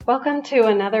Welcome to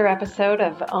another episode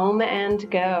of Om and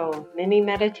Go, mini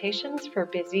meditations for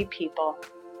busy people.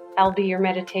 I'll be your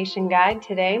meditation guide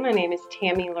today. My name is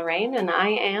Tammy Lorraine, and I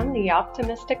am the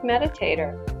Optimistic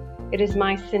Meditator. It is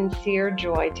my sincere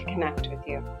joy to connect with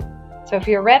you. So if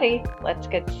you're ready, let's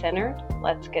get centered,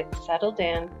 let's get settled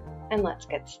in, and let's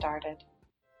get started.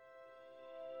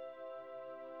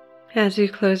 As you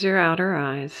close your outer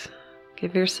eyes,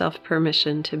 give yourself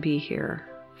permission to be here,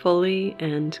 fully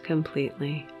and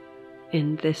completely,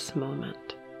 in this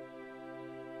moment.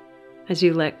 As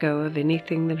you let go of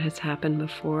anything that has happened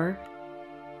before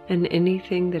and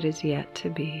anything that is yet to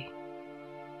be,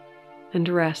 and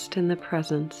rest in the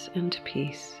presence and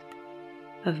peace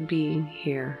of being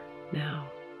here now.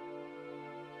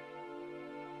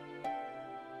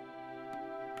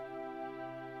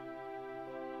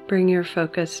 Bring your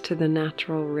focus to the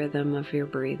natural rhythm of your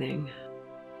breathing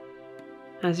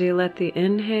as you let the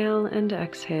inhale and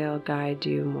exhale guide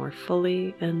you more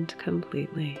fully and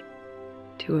completely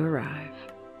to arrive.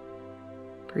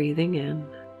 Breathing in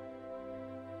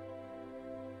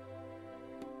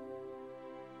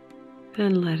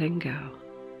and letting go.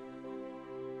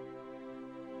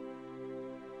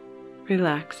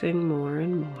 Relaxing more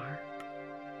and more.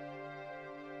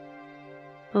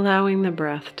 Allowing the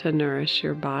breath to nourish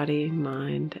your body,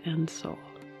 mind, and soul.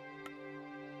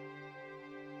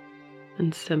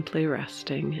 And simply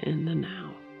resting in the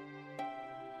now.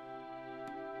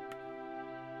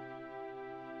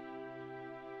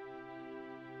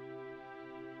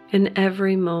 In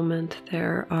every moment,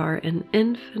 there are an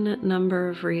infinite number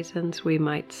of reasons we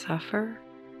might suffer,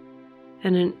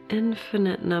 and an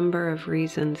infinite number of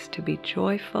reasons to be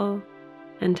joyful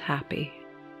and happy.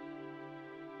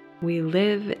 We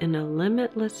live in a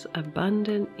limitless,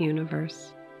 abundant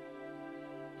universe,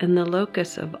 and the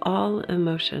locus of all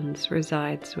emotions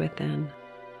resides within.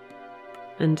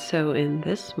 And so in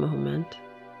this moment,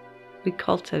 we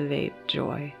cultivate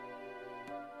joy.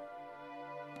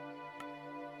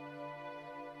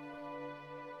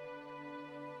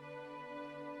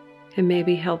 It may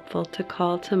be helpful to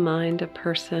call to mind a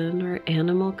person or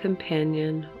animal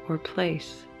companion or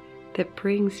place that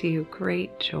brings you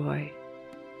great joy.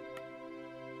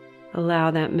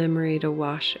 Allow that memory to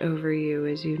wash over you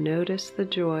as you notice the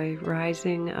joy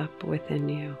rising up within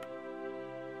you.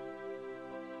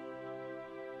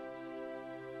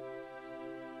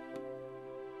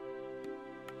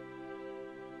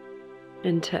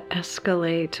 And to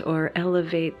escalate or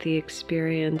elevate the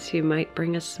experience, you might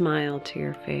bring a smile to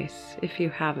your face if you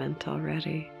haven't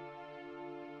already.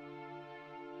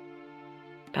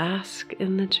 Bask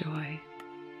in the joy.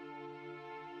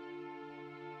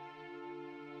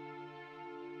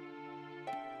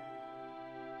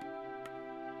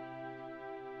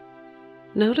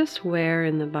 Notice where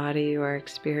in the body you are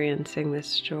experiencing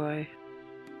this joy,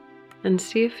 and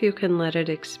see if you can let it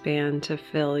expand to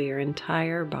fill your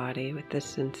entire body with the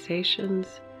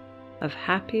sensations of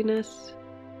happiness,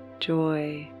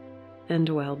 joy, and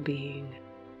well-being.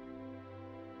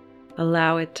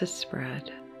 Allow it to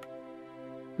spread.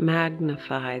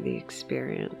 Magnify the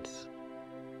experience.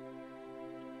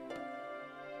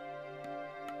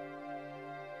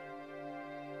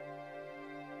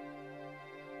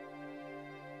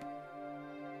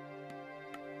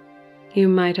 You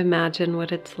might imagine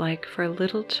what it's like for a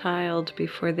little child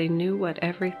before they knew what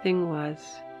everything was,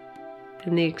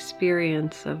 and the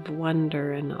experience of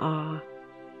wonder and awe.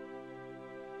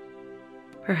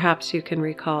 Perhaps you can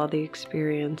recall the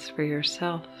experience for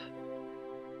yourself.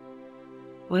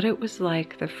 What it was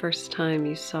like the first time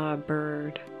you saw a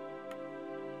bird,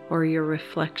 or your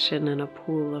reflection in a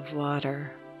pool of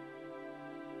water.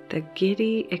 The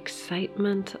giddy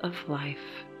excitement of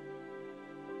life.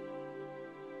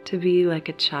 To be like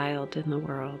a child in the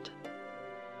world,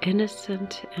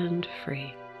 innocent and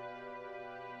free.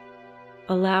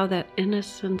 Allow that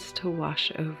innocence to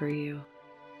wash over you.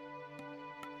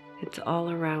 It's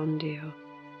all around you.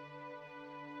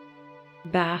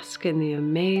 Bask in the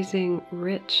amazing,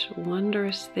 rich,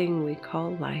 wondrous thing we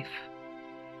call life,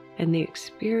 and the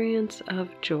experience of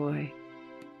joy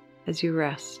as you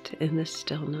rest in the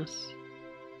stillness.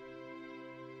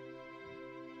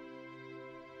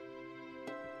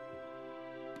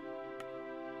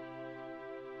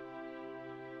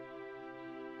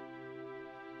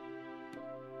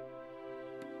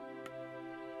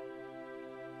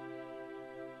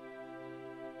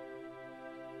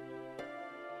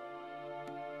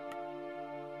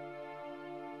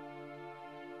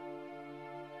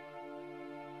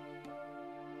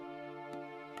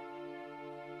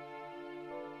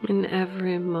 In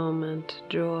every moment,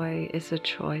 joy is a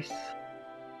choice.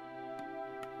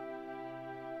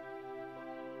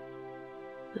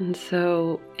 And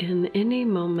so, in any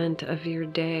moment of your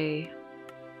day,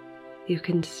 you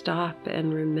can stop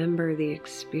and remember the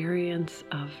experience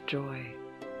of joy.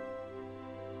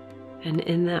 And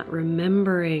in that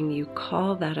remembering, you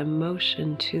call that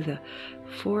emotion to the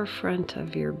forefront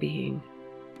of your being.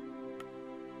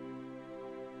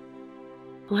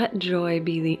 Let joy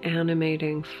be the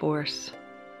animating force,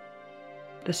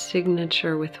 the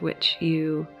signature with which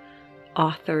you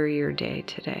author your day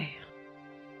today.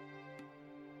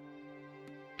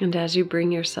 And as you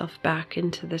bring yourself back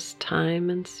into this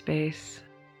time and space,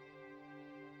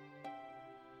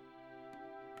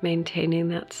 maintaining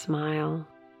that smile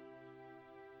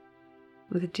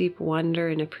with deep wonder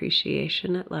and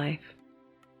appreciation at life,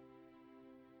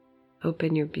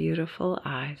 open your beautiful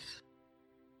eyes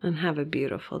and have a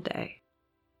beautiful day.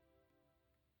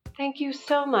 Thank you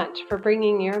so much for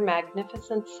bringing your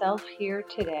magnificent self here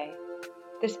today.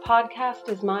 This podcast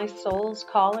is my soul's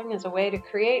calling as a way to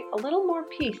create a little more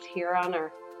peace here on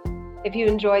earth. If you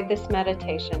enjoyed this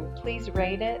meditation, please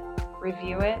rate it,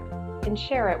 review it, and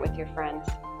share it with your friends.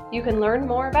 You can learn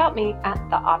more about me at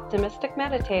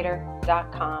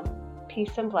theoptimisticmeditator.com.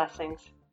 Peace and blessings.